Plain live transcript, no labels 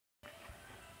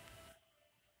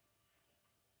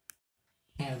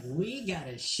have we got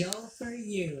a show for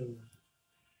you.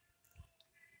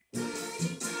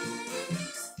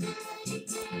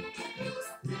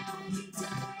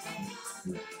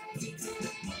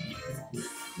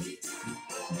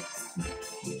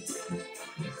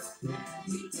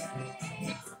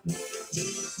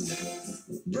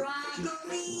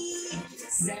 Broccoli,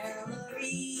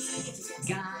 celery,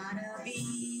 gotta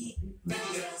be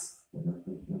VeggieTales.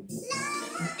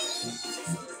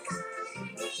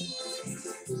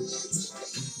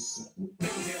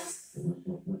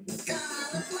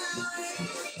 Cauliflower,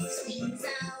 sweet and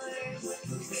sour,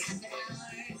 half an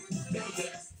hour,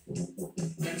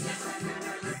 VeggieTales.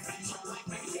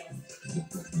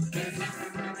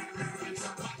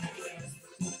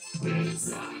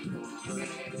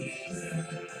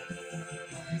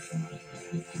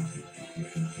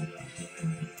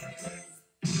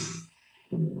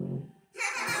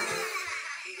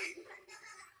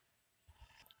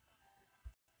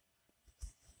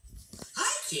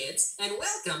 Hi, kids, and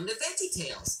welcome to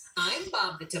VeggieTales. I'm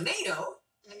Bob the Tomato.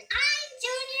 And I'm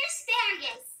Junior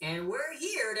Asparagus. And we're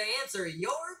here to answer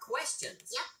your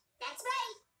questions. Yep, that's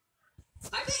right.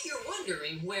 I bet you're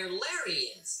wondering where Larry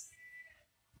is.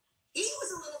 He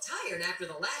was a little tired after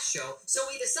the last show, so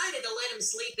we decided to let him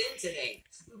sleep in today.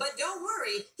 But don't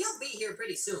worry, he'll be here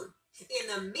pretty soon. In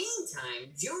the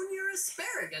meantime, Junior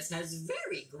Asparagus has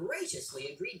very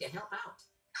graciously agreed to help out.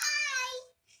 Hi.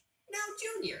 Now,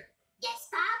 Junior, Yes,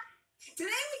 Bob? today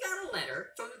we got a letter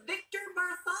from Victor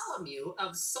Bartholomew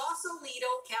of Sausalito,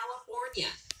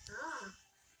 California. Oh.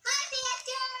 Hi,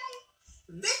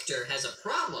 Victor. Victor has a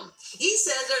problem. He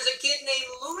says there's a kid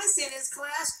named Louis in his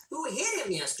class who hit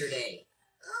him yesterday.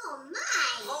 Oh,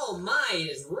 my. Oh, my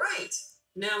is right.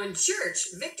 Now, in church,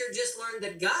 Victor just learned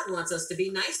that God wants us to be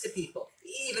nice to people,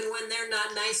 even when they're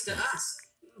not nice to us.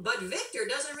 But Victor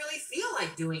doesn't really feel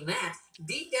like doing that.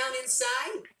 Deep down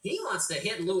inside, he wants to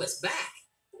hit Louis back.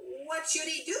 What should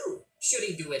he do? Should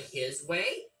he do it his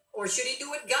way, or should he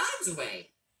do it God's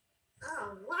way?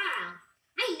 Oh, wow.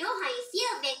 I know how you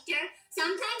feel, Victor.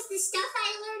 Sometimes the stuff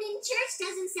I learned in church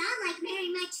doesn't sound like very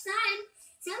much fun.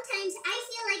 Sometimes I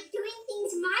feel like doing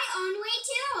things my own way,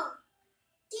 too.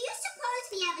 Do you suppose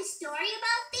we have a story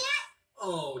about that?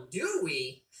 Oh, do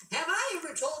we? Have I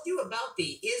ever told you about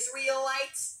the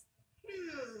Israelites?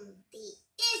 The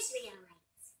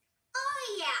Israelites.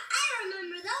 Oh, yeah, I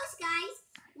remember those guys.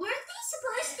 Weren't they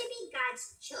supposed to be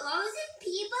God's chosen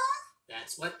people?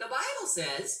 That's what the Bible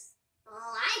says.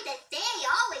 Oh, I bet they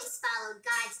always followed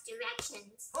God's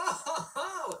directions. Ho, ho,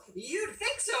 ho! You'd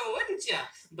think so, wouldn't you?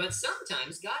 But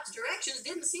sometimes God's directions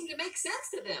didn't seem to make sense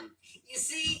to them. You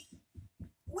see,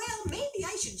 well, maybe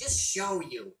I should just show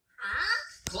you. Huh?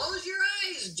 Close your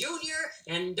eyes, Junior,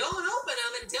 and don't open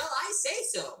them until I say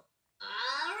so.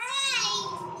 All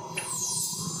right.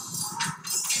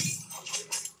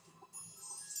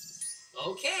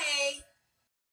 Okay,